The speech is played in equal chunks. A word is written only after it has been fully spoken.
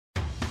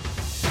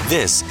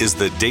This is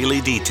the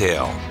Daily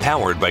Detail,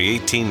 powered by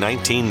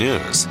 1819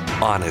 News.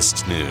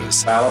 Honest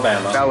news.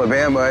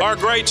 Alabama. Our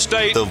great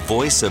state. The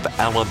voice of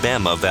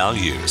Alabama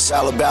values.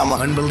 Alabama.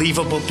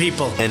 Unbelievable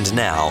people. And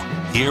now,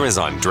 here is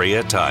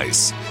Andrea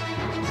Tice.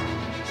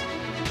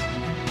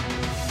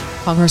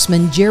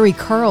 Congressman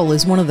Carl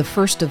is one of the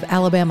first of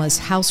Alabama's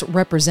House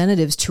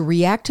representatives to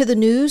react to the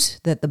news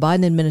that the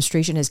Biden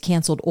administration has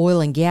canceled oil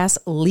and gas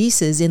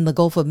leases in the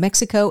Gulf of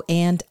Mexico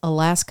and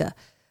Alaska.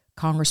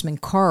 Congressman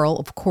Carl,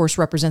 of course,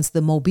 represents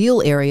the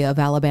Mobile area of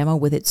Alabama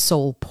with its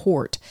sole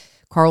port.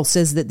 Carl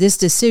says that this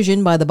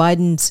decision by the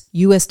Biden's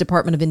U.S.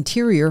 Department of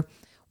Interior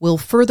will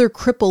further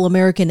cripple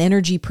American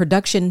energy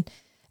production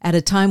at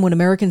a time when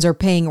Americans are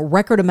paying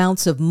record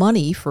amounts of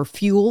money for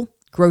fuel,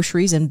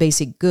 groceries, and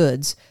basic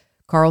goods.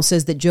 Carl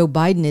says that Joe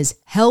Biden is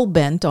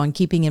hell-bent on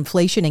keeping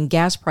inflation and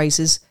gas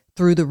prices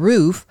through the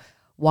roof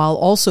while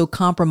also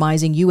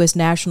compromising U.S.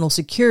 national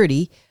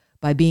security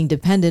by being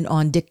dependent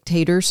on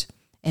dictators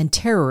and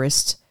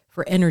terrorists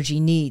for energy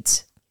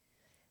needs.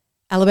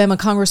 Alabama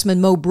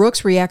Congressman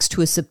Brooks reacts to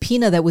a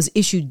subpoena that was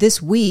issued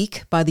this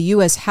week by the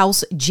U.S.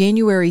 House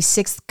January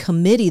 6th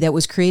committee that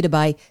was created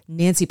by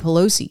Nancy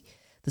Pelosi.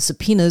 The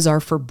subpoenas are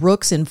for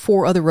Brooks and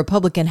 4 other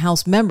Republican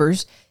House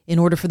members in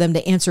order for them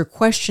to answer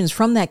questions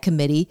from that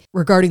committee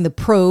regarding the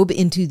probe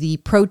into the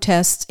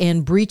protests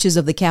and breaches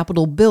of the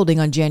Capitol building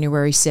on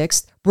January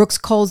 6th. Brooks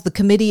calls the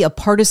committee a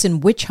partisan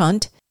witch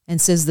hunt and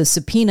says the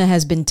subpoena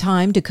has been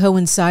timed to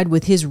coincide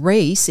with his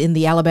race in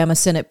the Alabama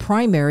Senate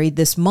primary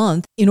this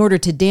month in order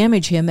to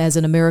damage him as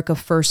an America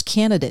First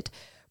candidate.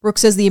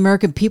 Brooks says the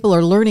American people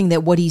are learning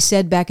that what he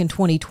said back in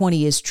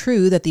 2020 is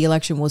true, that the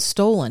election was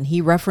stolen. He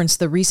referenced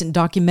the recent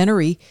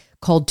documentary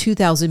called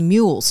 2,000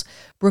 Mules.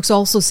 Brooks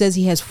also says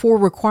he has 4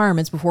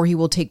 requirements before he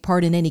will take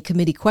part in any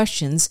committee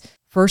questions.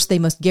 First, they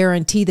must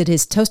guarantee that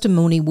his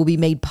testimony will be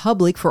made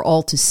public for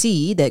all to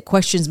see, that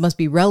questions must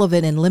be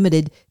relevant and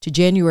limited to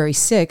January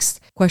 6th.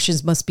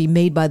 Questions must be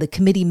made by the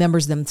committee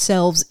members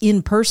themselves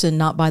in person,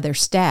 not by their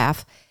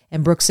staff.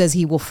 And Brooks says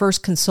he will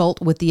first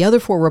consult with the other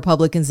 4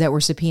 Republicans that were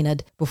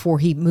subpoenaed before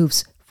he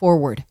moves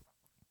forward.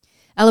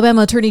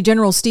 Alabama Attorney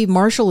General Steve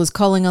Marshall is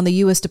calling on the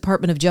U.S.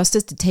 Department of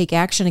Justice to take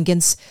action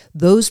against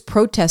those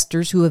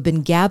protesters who have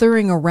been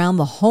gathering around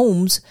the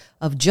homes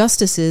of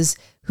justices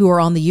who are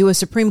on the U.S.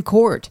 Supreme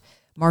Court.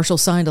 Marshall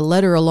signed a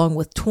letter along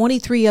with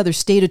 23 other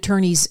state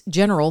attorneys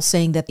general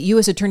saying that the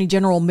U.S. Attorney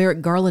General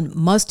Merrick Garland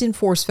must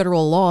enforce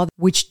federal law,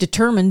 which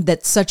determined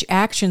that such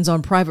actions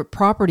on private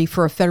property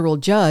for a federal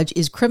judge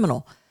is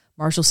criminal.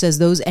 Marshall says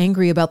those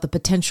angry about the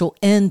potential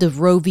end of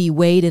Roe v.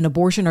 Wade and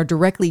abortion are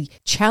directly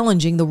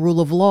challenging the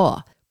rule of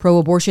law.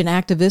 Pro-abortion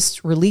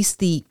activists released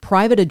the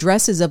private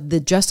addresses of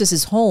the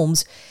justices'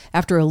 homes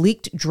after a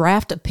leaked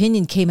draft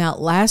opinion came out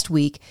last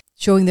week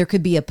showing there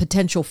could be a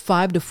potential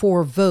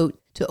 5-4 vote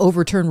to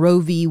overturn Roe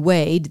v.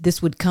 Wade.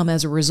 This would come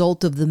as a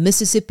result of the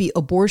Mississippi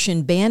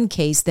abortion ban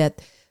case that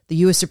the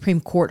U.S.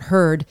 Supreme Court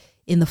heard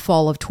in the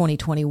fall of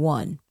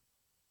 2021.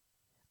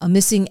 A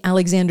missing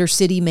Alexander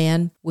City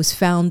man was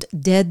found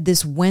dead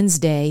this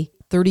Wednesday.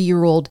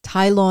 30-year-old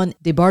Tylon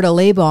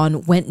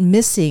DeBartolebon went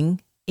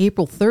missing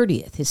April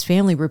 30th. His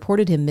family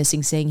reported him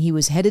missing, saying he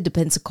was headed to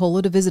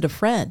Pensacola to visit a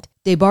friend.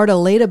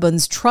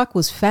 DeBartolebon's truck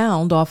was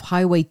found off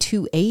Highway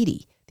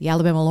 280. The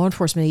Alabama Law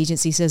Enforcement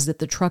Agency says that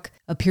the truck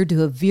appeared to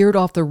have veered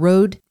off the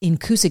road in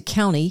Coosa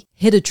County,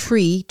 hit a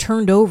tree,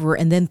 turned over,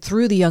 and then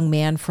threw the young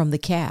man from the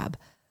cab.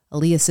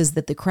 Aaliyah says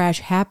that the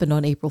crash happened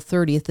on April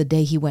 30th, the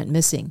day he went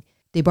missing.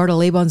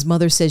 DeBartolebon's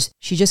mother says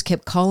she just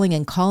kept calling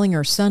and calling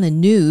her son and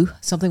knew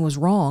something was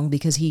wrong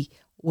because he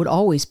would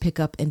always pick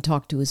up and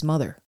talk to his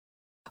mother.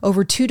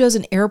 Over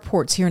 24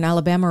 airports here in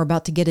Alabama are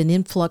about to get an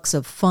influx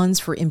of funds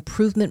for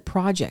improvement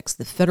projects.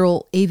 The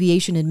Federal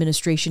Aviation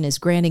Administration is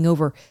granting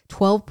over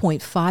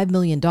 $12.5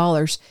 million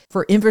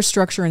for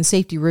infrastructure and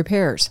safety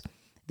repairs.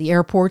 The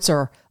airports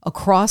are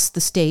across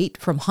the state,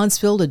 from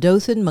Huntsville to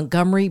Dothan,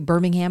 Montgomery,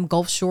 Birmingham,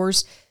 Gulf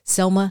Shores,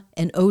 Selma,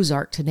 and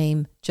Ozark, to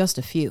name just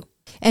a few.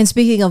 And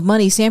speaking of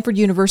money, Samford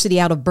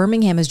University out of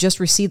Birmingham has just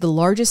received the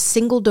largest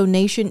single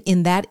donation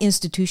in that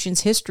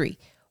institution's history.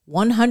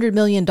 $100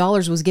 million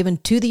was given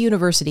to the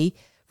university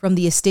from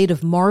the estate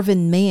of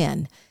Marvin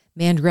Mann.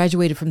 Mann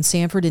graduated from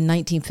Samford in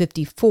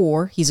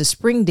 1954. He's a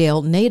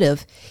Springdale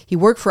native. He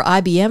worked for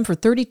IBM for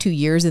 32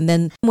 years and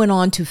then went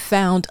on to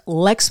found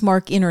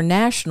Lexmark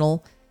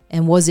International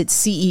and was its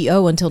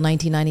CEO until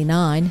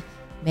 1999.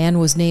 Mann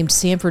was named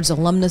Samford's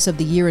Alumnus of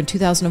the Year in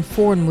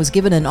 2004 and was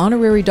given an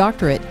honorary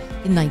doctorate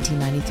in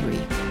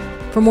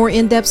 1993. For more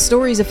in-depth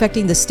stories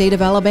affecting the state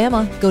of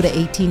Alabama, go to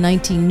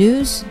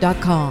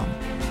 1819news.com.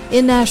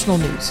 In national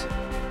news,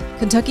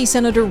 Kentucky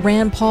Senator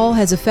Rand Paul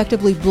has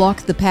effectively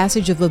blocked the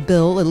passage of a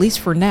bill, at least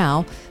for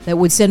now, that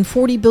would send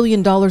 $40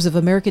 billion of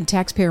American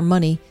taxpayer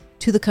money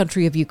to the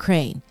country of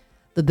Ukraine.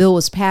 The bill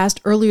was passed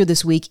earlier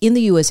this week in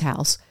the U.S.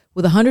 House,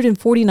 with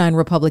 149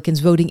 Republicans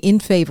voting in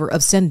favor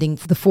of sending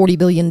the $40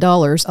 billion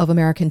of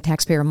American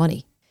taxpayer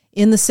money.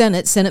 In the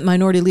Senate, Senate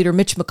Minority Leader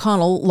Mitch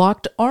McConnell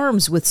locked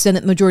arms with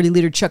Senate Majority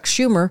Leader Chuck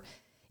Schumer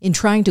In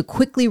trying to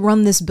quickly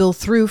run this bill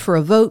through for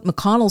a vote,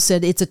 McConnell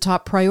said it's a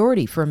top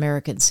priority for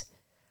Americans.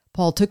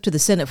 Paul took to the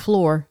Senate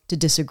floor to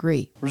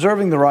disagree.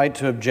 Reserving the right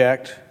to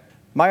object,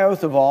 my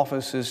oath of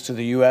office is to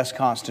the U.S.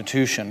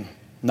 Constitution,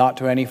 not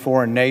to any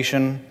foreign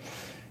nation.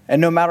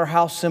 And no matter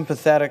how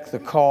sympathetic the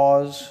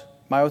cause,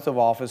 my oath of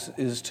office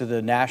is to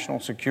the national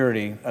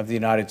security of the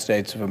United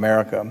States of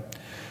America.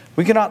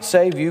 We cannot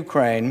save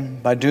Ukraine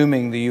by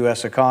dooming the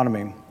U.S.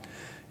 economy.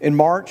 In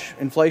March,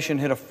 inflation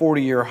hit a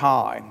 40-year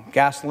high.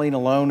 Gasoline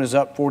alone is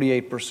up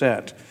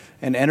 48%,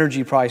 and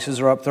energy prices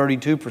are up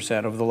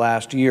 32% over the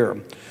last year.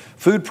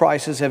 Food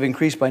prices have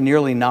increased by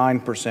nearly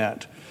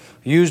 9%.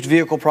 Used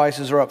vehicle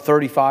prices are up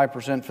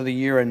 35% for the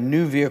year, and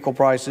new vehicle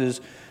prices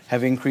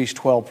have increased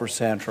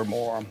 12% or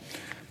more.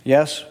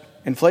 Yes,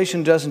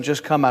 inflation doesn't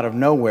just come out of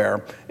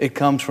nowhere. It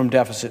comes from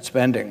deficit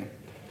spending.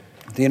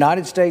 The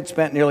United States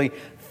spent nearly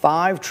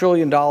 $5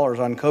 trillion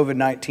on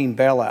COVID-19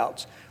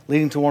 bailouts,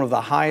 leading to one of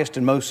the highest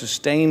and most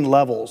sustained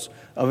levels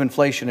of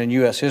inflation in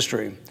U.S.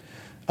 history.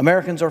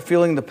 Americans are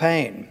feeling the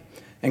pain,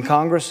 and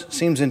Congress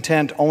seems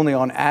intent only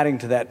on adding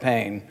to that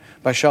pain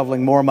by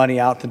shoveling more money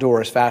out the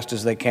door as fast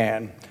as they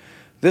can.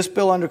 This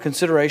bill under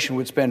consideration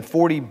would spend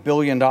 $40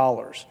 billion.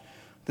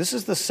 This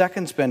is the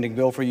second spending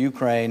bill for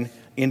Ukraine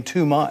in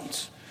 2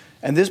 months,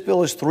 and this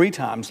bill is 3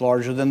 times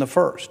larger than the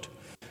first.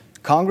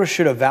 Congress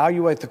should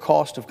evaluate the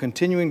cost of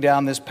continuing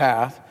down this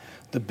path.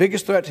 The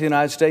biggest threat to the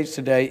United States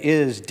today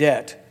is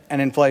debt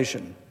and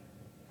inflation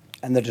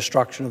and the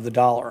destruction of the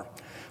dollar.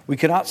 We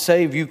cannot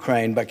save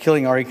Ukraine by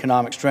killing our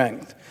economic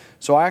strength.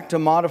 So I act to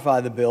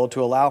modify the bill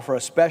to allow for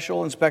a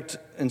special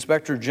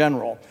inspector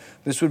general.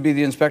 This would be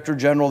the inspector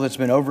general that's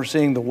been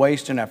overseeing the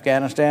waste in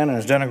Afghanistan and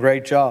has done a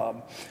great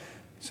job.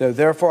 So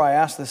therefore, I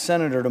ask the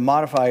senator to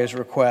modify his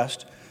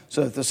request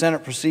so that the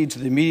Senate proceeds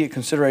to the immediate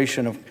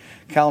consideration of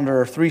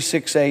Calendar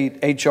 368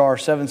 H.R.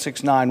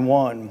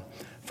 7691.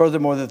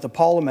 Furthermore, that the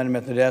Paul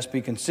amendment at the desk be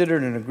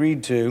considered and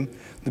agreed to,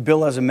 the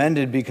bill as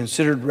amended be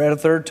considered read a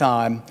third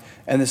time,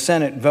 and the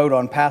Senate vote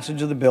on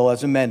passage of the bill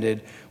as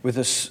amended with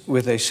a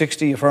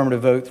 60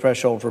 affirmative vote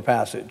threshold for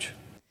passage.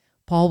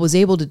 Paul was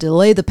able to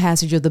delay the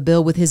passage of the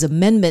bill with his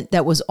amendment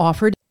that was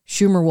offered.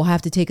 Schumer will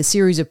have to take a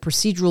series of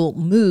procedural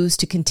moves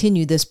to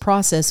continue this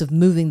process of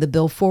moving the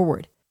bill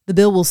forward. The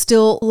bill will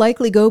still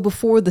likely go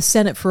before the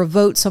Senate for a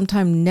vote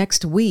sometime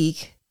next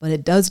week, but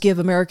it does give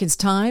Americans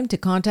time to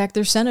contact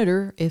their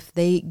senator if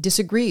they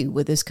disagree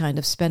with this kind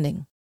of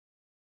spending.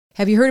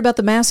 Have you heard about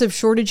the massive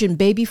shortage in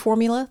baby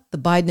formula? The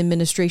Biden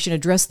administration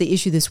addressed the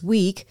issue this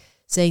week,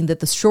 saying that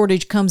the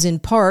shortage comes in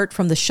part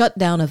from the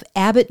shutdown of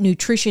Abbott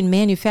Nutrition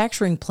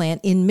manufacturing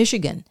plant in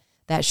Michigan.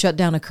 That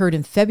shutdown occurred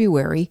in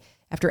February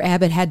after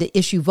Abbott had to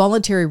issue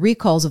voluntary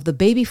recalls of the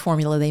baby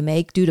formula they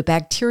make due to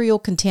bacterial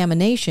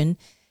contamination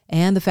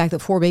and the fact that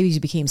 4 babies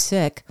became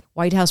sick.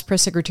 White House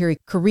Press Secretary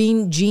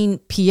Karine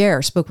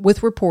Jean-Pierre spoke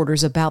with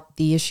reporters about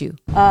the issue.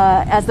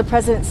 As the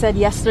president said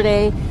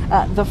yesterday,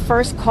 the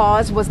first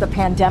cause was the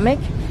pandemic,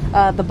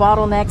 the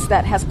bottlenecks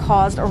that has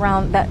caused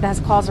around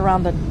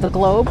the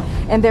globe,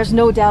 and there's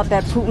no doubt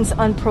that Putin's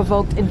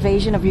unprovoked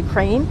invasion of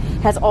Ukraine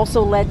has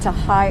also led to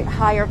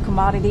higher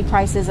commodity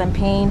prices and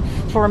pain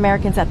for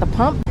Americans at the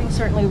pump.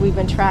 Certainly, we've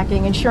been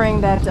tracking,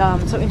 ensuring that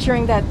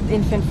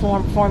infant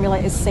formula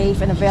is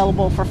safe and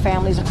available for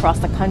families across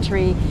the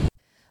country.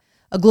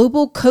 A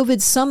global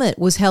COVID summit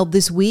was held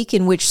this week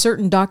in which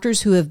certain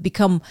doctors who have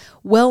become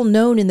well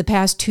known in the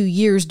past 2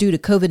 years due to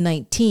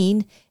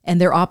COVID-19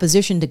 and their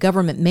opposition to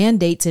government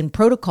mandates and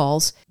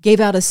protocols gave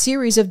out a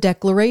series of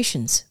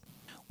declarations.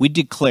 We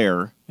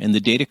declare, and the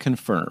data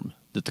confirm,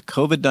 that the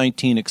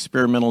COVID-19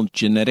 experimental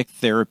genetic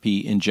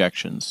therapy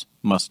injections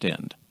must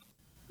end.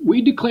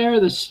 We declare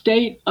the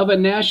state of a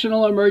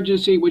national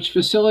emergency which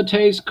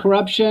facilitates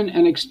corruption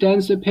and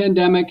extends the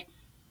pandemic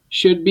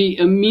should be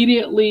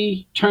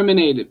immediately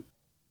terminated.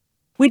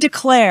 We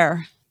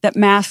declare that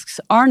masks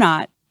are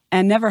not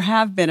and never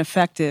have been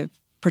effective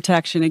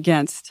protection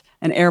against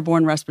an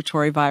airborne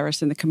respiratory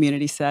virus in the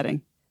community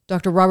setting.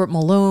 Dr. Robert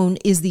Malone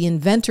is the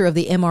inventor of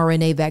the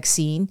mRNA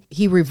vaccine.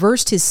 He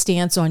reversed his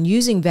stance on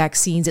using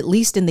vaccines, at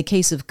least in the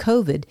case of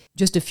COVID,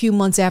 just a few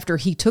months after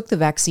he took the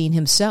vaccine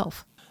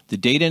himself. The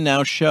data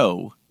now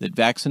show that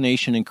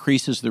vaccination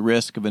increases the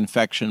risk of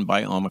infection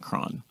by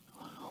Omicron.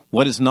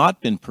 What has not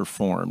been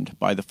performed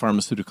by the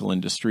pharmaceutical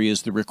industry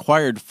is the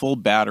required full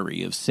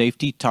battery of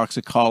safety,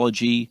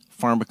 toxicology,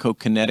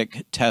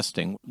 pharmacokinetic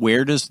testing.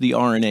 Where does the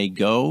RNA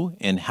go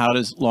and how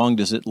long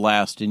does it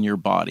last in your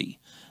body?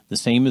 The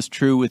same is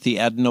true with the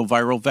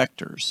adenoviral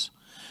vectors.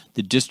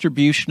 The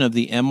distribution of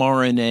the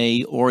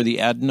mRNA or the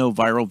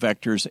adenoviral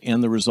vectors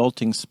and the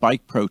resulting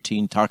spike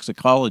protein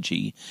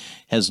toxicology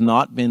has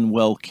not been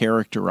well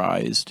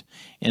characterized,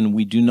 and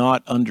we do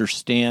not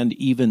understand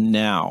even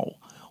now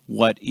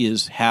what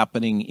is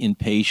happening in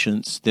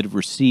patients that have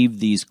received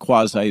these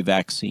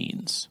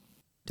quasi-vaccines.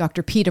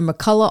 Dr. Peter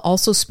McCullough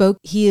also spoke.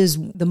 He is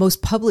the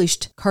most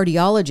published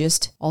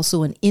cardiologist,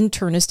 also an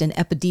internist and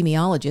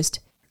epidemiologist.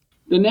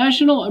 The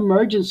national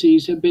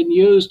emergencies have been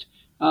used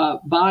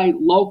by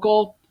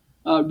local,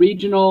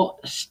 regional,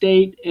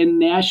 state, and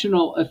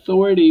national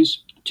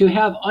authorities to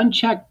have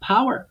unchecked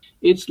power.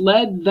 It's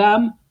led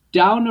them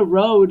down a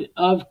road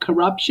of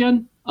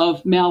corruption,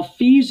 of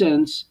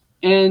malfeasance,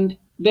 and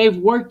they've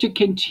worked to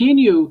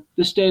continue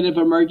the state of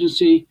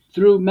emergency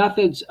through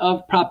methods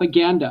of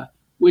propaganda,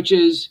 which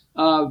is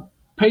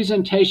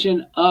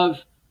presentation of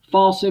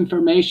false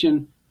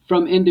information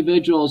from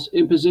individuals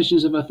in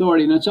positions of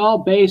authority. And it's all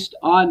based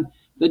on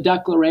the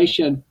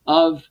declaration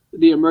of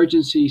the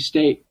emergency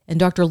state. And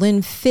Dr.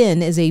 Lynn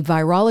Finn is a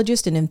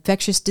virologist and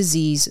infectious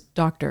disease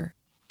doctor.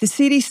 The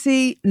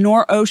CDC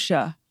nor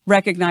OSHA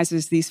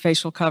recognizes these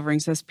facial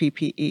coverings as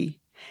PPE.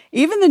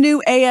 Even the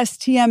new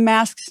ASTM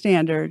mask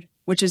standard,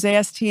 which is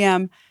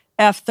ASTM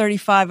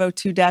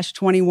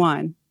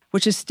F3502-21,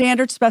 which is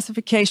standard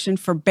specification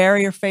for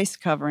barrier face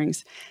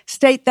coverings,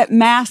 state that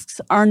masks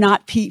are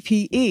not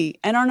PPE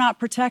and are not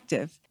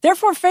protective.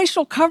 Therefore,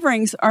 facial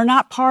coverings are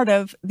not part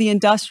of the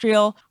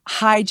industrial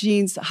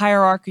hygiene's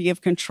hierarchy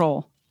of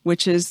control,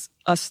 which is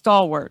a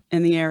stalwart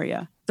in the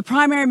area. The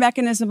primary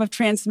mechanism of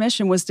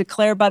transmission was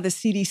declared by the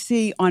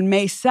CDC on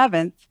May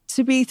 7th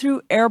to be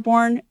through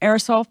airborne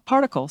aerosol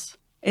particles.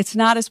 It's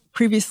not as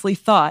previously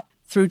thought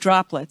through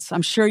droplets.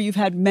 I'm sure you've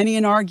had many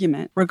an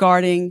argument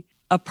regarding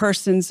a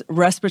person's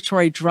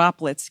respiratory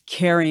droplets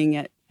carrying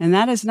it, and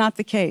that is not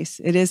the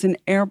case. It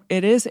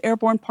is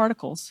airborne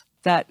particles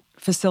that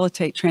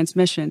facilitate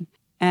transmission,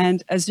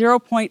 and a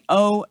 0.09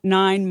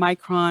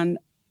 micron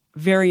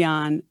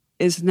virion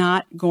is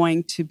not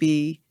going to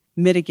be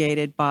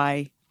mitigated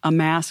by a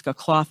mask, a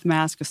cloth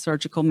mask, a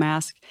surgical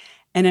mask,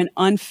 and an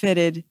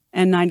unfitted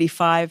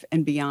N95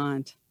 and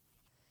beyond.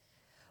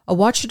 A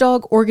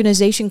watchdog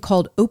organization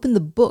called Open the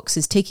Books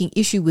is taking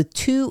issue with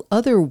two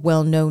other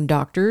well-known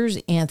doctors,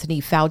 Anthony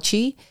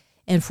Fauci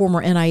and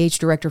former NIH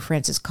Director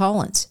Francis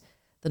Collins.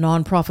 The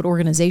nonprofit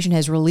organization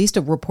has released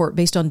a report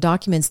based on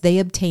documents they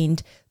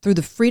obtained through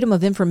the Freedom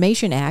of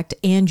Information Act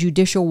and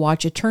Judicial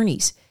Watch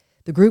attorneys.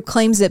 The group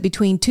claims that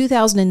between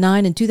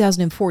 2009 and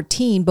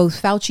 2014,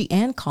 both Fauci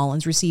and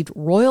Collins received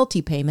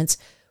royalty payments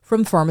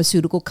from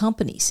pharmaceutical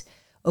companies.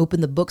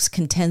 Open the Books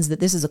contends that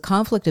this is a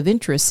conflict of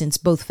interest since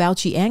both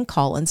Fauci and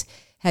Collins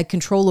had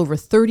control over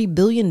 $30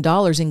 billion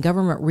in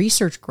government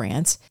research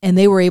grants, and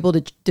they were able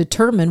to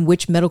determine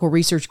which medical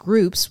research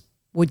groups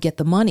would get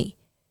the money.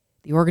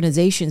 The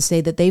organizations say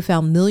that they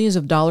found millions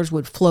of dollars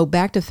would flow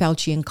back to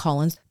Fauci and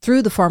Collins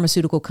through the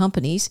pharmaceutical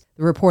companies.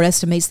 The report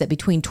estimates that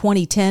between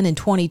 2010 and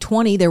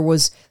 2020, there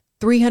was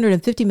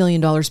 $350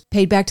 million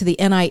paid back to the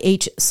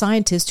NIH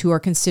scientists who are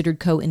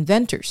considered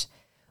co-inventors.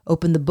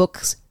 Open the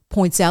Books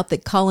points out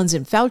that Collins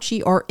and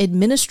Fauci are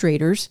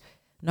administrators,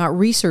 not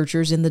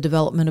researchers in the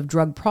development of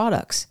drug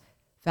products.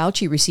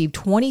 Fauci received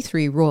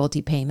 23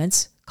 royalty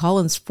payments,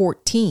 Collins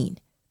 14.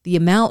 The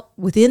amount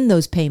within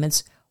those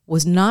payments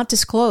was not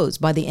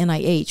disclosed by the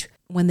NIH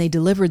when they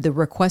delivered the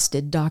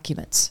requested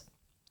documents.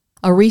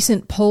 A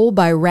recent poll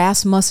by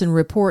Rasmussen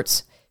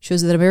reports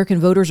shows that American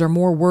voters are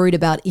more worried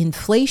about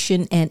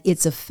inflation and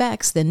its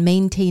effects than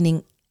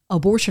maintaining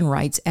abortion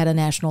rights at a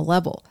national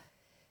level.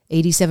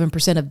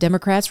 87% of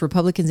Democrats,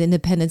 Republicans,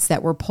 Independents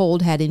that were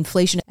polled had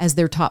inflation as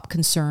their top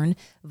concern.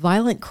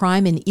 Violent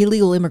crime and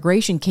illegal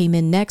immigration came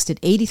in next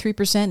at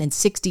 83% and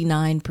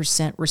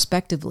 69%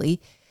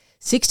 respectively.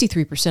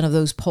 63% of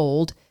those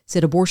polled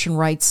said abortion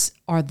rights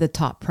are the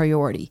top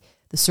priority.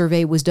 The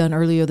survey was done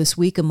earlier this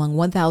week among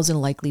 1,000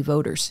 likely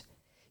voters.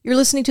 You're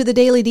listening to The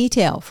Daily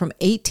Detail from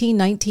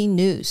 1819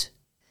 News.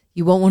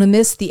 You won't want to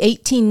miss the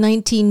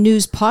 1819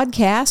 News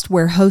podcast,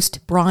 where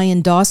host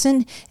Brian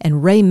Dawson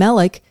and Ray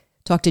Mellick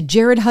talk to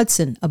Jared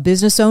Hudson, a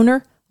business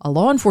owner, a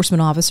law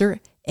enforcement officer,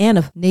 and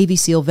a Navy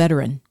SEAL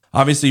veteran.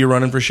 Obviously, you're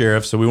running for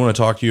sheriff, so we want to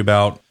talk to you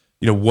about,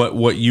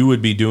 what you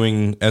would be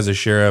doing as a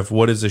sheriff.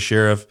 What is a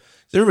sheriff?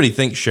 Everybody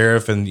thinks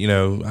sheriff, and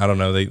I don't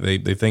know.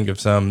 They think of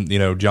some,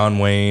 John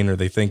Wayne, or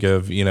they think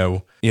of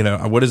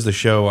what is the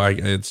show?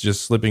 It's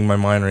just slipping my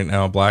mind right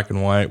now. Black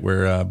and White,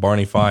 where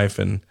Barney Fife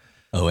and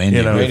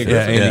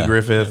Andy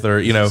Griffith, or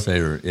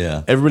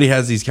everybody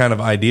has these kind of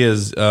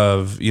ideas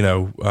of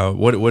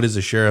what is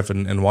a sheriff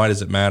and why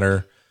does it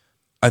matter?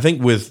 I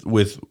think with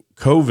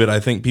COVID, I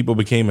think people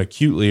became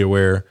acutely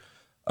aware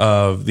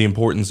of the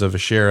importance of a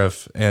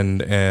sheriff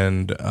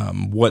and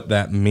what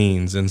that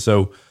means, and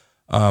so.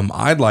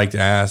 I'd like to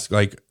ask,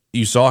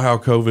 you saw how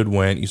COVID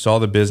went, you saw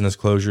the business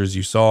closures,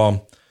 you saw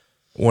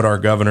what our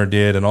governor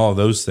did and all of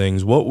those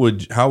things.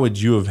 How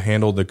would you have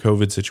handled the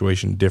COVID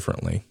situation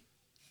differently?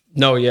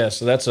 No, yeah.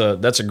 So that's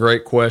a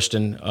great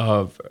question.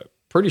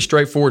 Pretty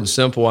straightforward and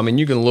simple. I mean,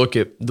 you can look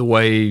at the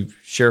way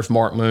Sheriff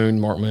Mark Moon,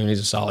 he's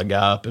a solid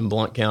guy up in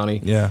Blount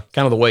County. Yeah.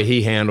 Kind of the way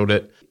he handled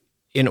it.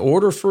 In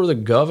order for the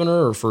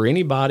governor or for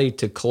anybody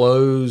to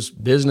close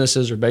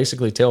businesses or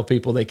basically tell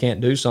people they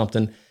can't do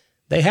something,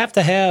 they have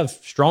to have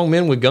strong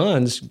men with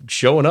guns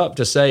showing up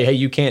to say, hey,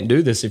 you can't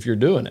do this if you're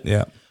doing it.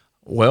 Yeah.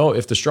 Well,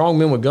 if the strong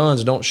men with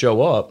guns don't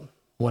show up,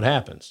 what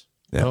happens?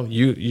 Yeah.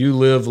 You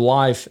live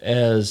life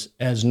as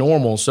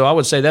normal. So I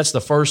would say that's the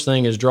first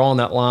thing, is drawing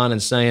that line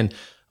and saying,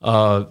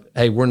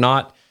 hey, we're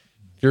not,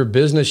 if you're a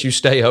business, you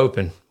stay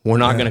open. We're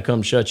not going to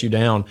come shut you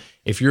down.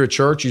 If you're a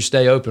church, you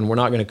stay open. We're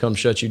not going to come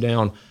shut you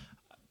down.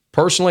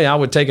 Personally, I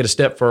would take it a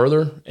step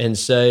further and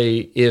say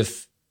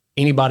if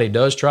anybody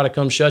does try to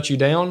come shut you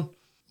down,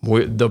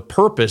 the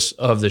purpose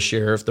of the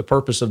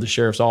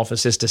sheriff's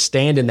office is to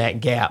stand in that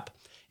gap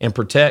and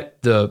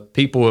protect the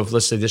people of,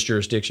 let's say, this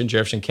jurisdiction,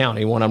 Jefferson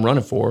County, one I'm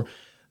running for,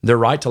 their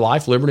right to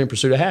life, liberty, and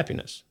pursuit of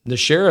happiness. The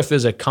sheriff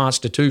is a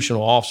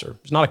constitutional officer.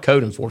 He's not a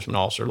code enforcement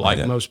officer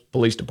like most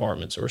police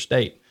departments or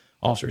state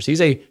officers.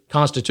 He's a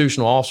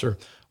constitutional officer,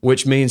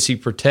 which means he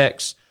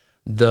protects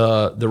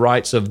the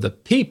rights of the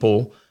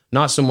people,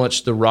 not so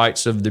much the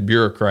rights of the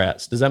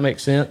bureaucrats. Does that make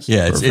sense?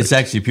 Yeah, it's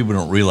actually, people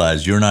don't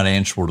realize you're not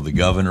answerable to the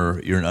governor.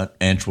 You're not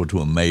answerable to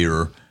a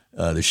mayor.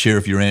 The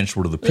sheriff, you're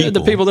answerable to the people.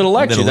 The people that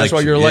elect you. That's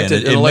why you're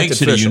elected. It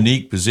makes it a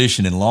unique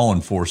position in law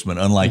enforcement,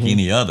 unlike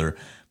any other.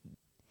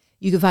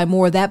 You can find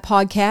more of that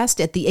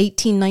podcast at the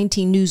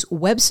 1819 News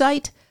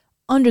website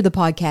under the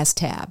podcast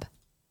tab.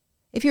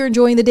 If you're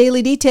enjoying the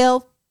Daily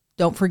Detail,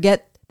 don't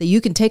forget that you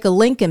can take a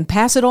link and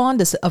pass it on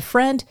to a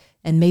friend,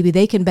 and maybe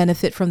they can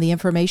benefit from the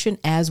information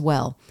as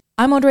well.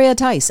 I'm Andrea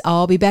Tice.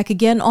 I'll be back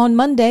again on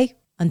Monday.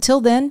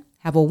 Until then,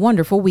 have a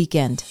wonderful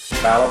weekend.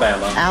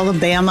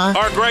 Alabama.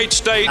 Our great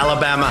state.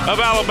 Alabama. Of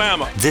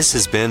Alabama. This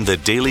has been the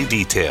Daily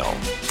Detail.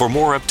 For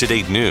more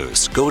up-to-date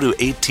news, go to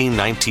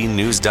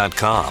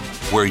 1819news.com,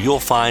 where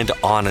you'll find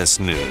honest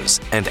news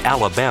and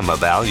Alabama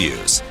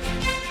values.